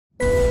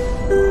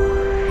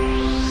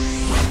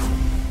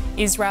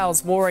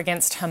Israel's war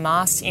against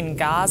Hamas in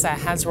Gaza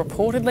has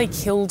reportedly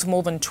killed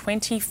more than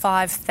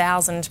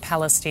 25,000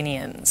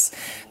 Palestinians.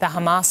 The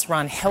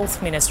Hamas-run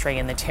health ministry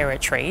in the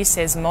territory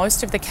says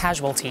most of the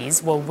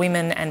casualties were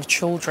women and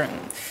children.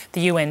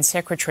 The UN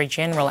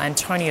Secretary-General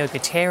Antonio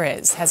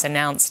Guterres has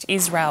announced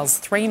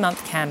Israel's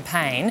 3-month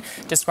campaign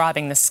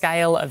describing the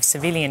scale of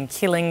civilian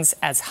killings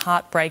as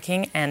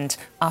heartbreaking and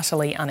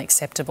utterly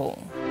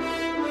unacceptable.